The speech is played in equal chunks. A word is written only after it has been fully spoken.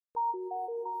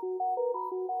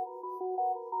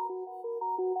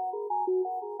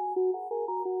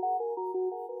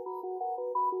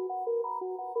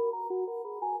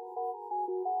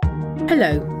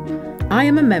Hello, I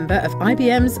am a member of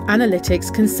IBM's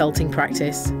Analytics Consulting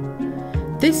practice.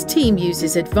 This team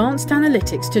uses advanced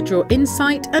analytics to draw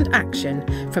insight and action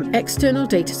from external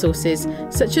data sources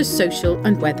such as social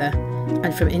and weather,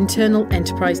 and from internal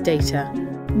enterprise data.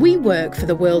 We work for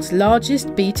the world's largest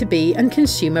B2B and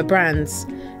consumer brands,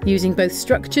 using both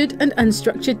structured and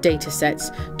unstructured data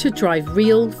sets to drive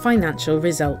real financial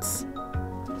results.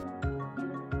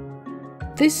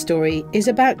 This story is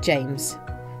about James,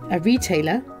 a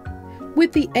retailer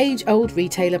with the age-old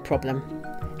retailer problem: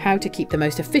 how to keep the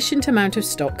most efficient amount of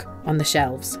stock on the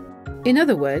shelves. In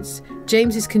other words,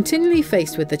 James is continually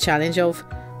faced with the challenge of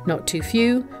not too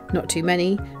few, not too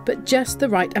many, but just the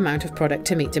right amount of product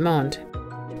to meet demand.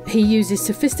 He uses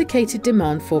sophisticated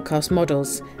demand forecast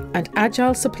models and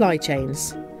agile supply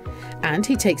chains, and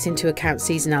he takes into account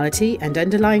seasonality and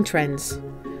underlying trends.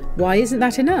 Why isn't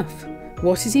that enough?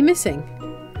 What is he missing?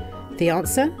 The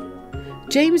answer?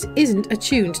 James isn't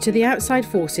attuned to the outside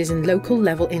forces and local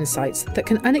level insights that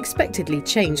can unexpectedly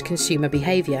change consumer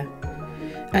behaviour.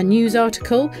 A news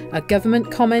article, a government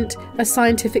comment, a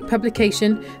scientific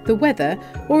publication, the weather,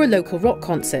 or a local rock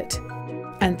concert.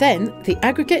 And then the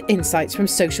aggregate insights from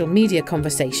social media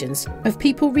conversations of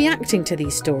people reacting to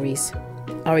these stories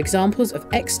are examples of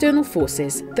external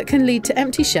forces that can lead to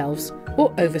empty shelves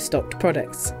or overstocked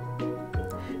products.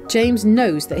 James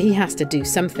knows that he has to do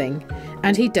something,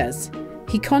 and he does.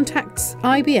 He contacts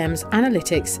IBM's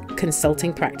Analytics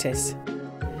Consulting practice.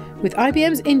 With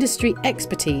IBM's industry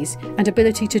expertise and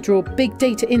ability to draw big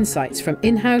data insights from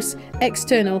in-house,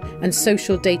 external and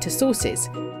social data sources,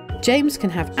 James can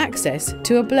have access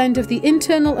to a blend of the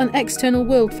internal and external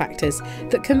world factors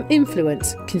that can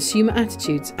influence consumer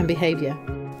attitudes and behaviour.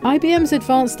 IBM's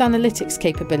advanced analytics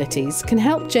capabilities can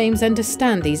help James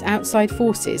understand these outside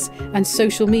forces and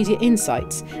social media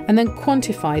insights and then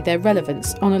quantify their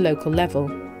relevance on a local level.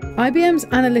 IBM's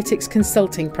Analytics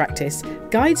Consulting practice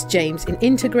guides James in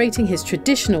integrating his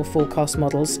traditional forecast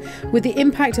models with the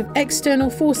impact of external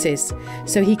forces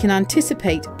so he can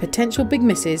anticipate potential big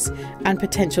misses and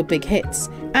potential big hits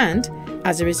and,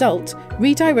 as a result,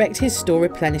 redirect his store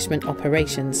replenishment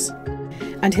operations.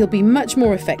 And he'll be much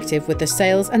more effective with the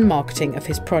sales and marketing of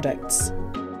his products.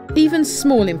 Even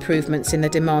small improvements in the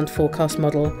demand forecast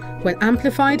model, when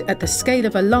amplified at the scale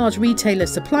of a large retailer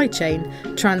supply chain,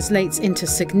 translates into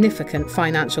significant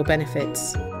financial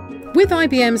benefits. With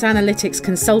IBM's Analytics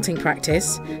Consulting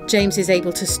practice, James is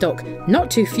able to stock not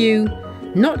too few,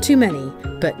 not too many,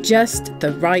 but just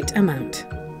the right amount.